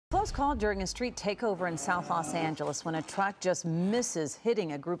Close call during a street takeover in South Los Angeles when a truck just misses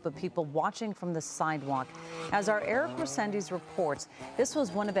hitting a group of people watching from the sidewalk. As our Eric Resendiz reports, this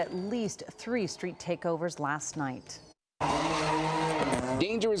was one of at least 3 street takeovers last night.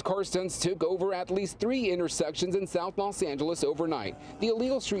 Dangerous car stunts took over at least 3 intersections in South Los Angeles overnight. The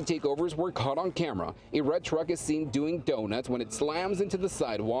illegal street takeovers were caught on camera. A red truck is seen doing donuts when it slams into the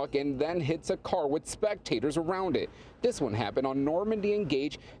sidewalk and then hits a car with spectators around it. This one happened on Normandy and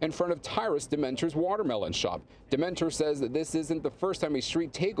Gage in front of Tyrus Dementor's watermelon shop. Dementor says that this isn't the first time a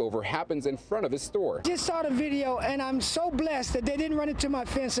street takeover happens in front of his store. Just saw the video and I'm so blessed that they didn't run into my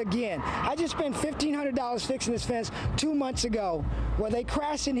fence again. I just spent $1,500 fixing this fence 2 months ago where they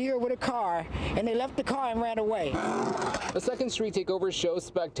crashed in here with a car and they left the car and ran away. The second street takeover shows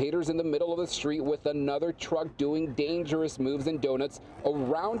spectators in the middle of the street with another truck doing dangerous moves and donuts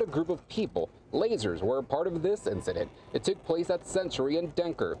around a group of people. Lasers were a part of this incident. It took place at Century and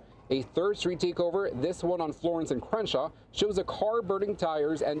Denker. A third street takeover, this one on Florence and Crenshaw, shows a car burning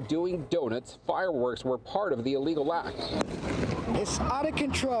tires and doing donuts. Fireworks were part of the illegal act. It's out of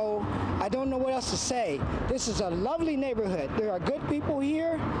control. I don't know what else to say. This is a lovely neighborhood. There are good people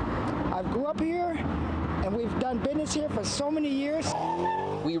here. I grew up here, and we've done business here for so many years.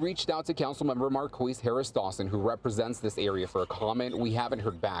 We reached out to Councilmember Marquise Harris-Dawson, who represents this area, for a comment. We haven't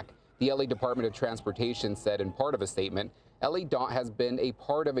heard back. The LA Department of Transportation said in part of a statement, LADOT has been a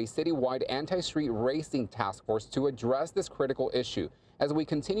part of a citywide anti-street racing task force to address this critical issue. As we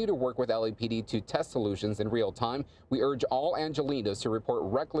continue to work with LAPD to test solutions in real time, we urge all Angelinos to report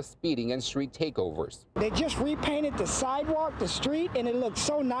reckless speeding and street takeovers. They just repainted the sidewalk, the street, and it looked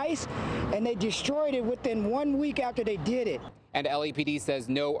so nice, and they destroyed it within 1 week after they did it. And LAPD says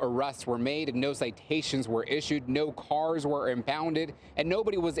no arrests were made, no citations were issued, no cars were impounded, and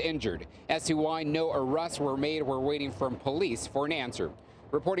nobody was injured. As to why no arrests were made, we're waiting from police for an answer.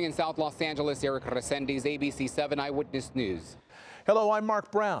 Reporting in South Los Angeles, Eric Resendiz, ABC 7 Eyewitness News. Hello, I'm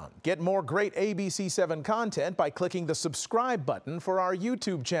Mark Brown. Get more great ABC 7 content by clicking the subscribe button for our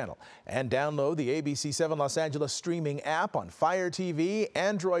YouTube channel and download the ABC 7 Los Angeles streaming app on Fire TV,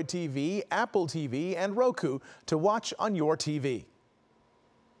 Android TV, Apple TV, and Roku to watch on your TV.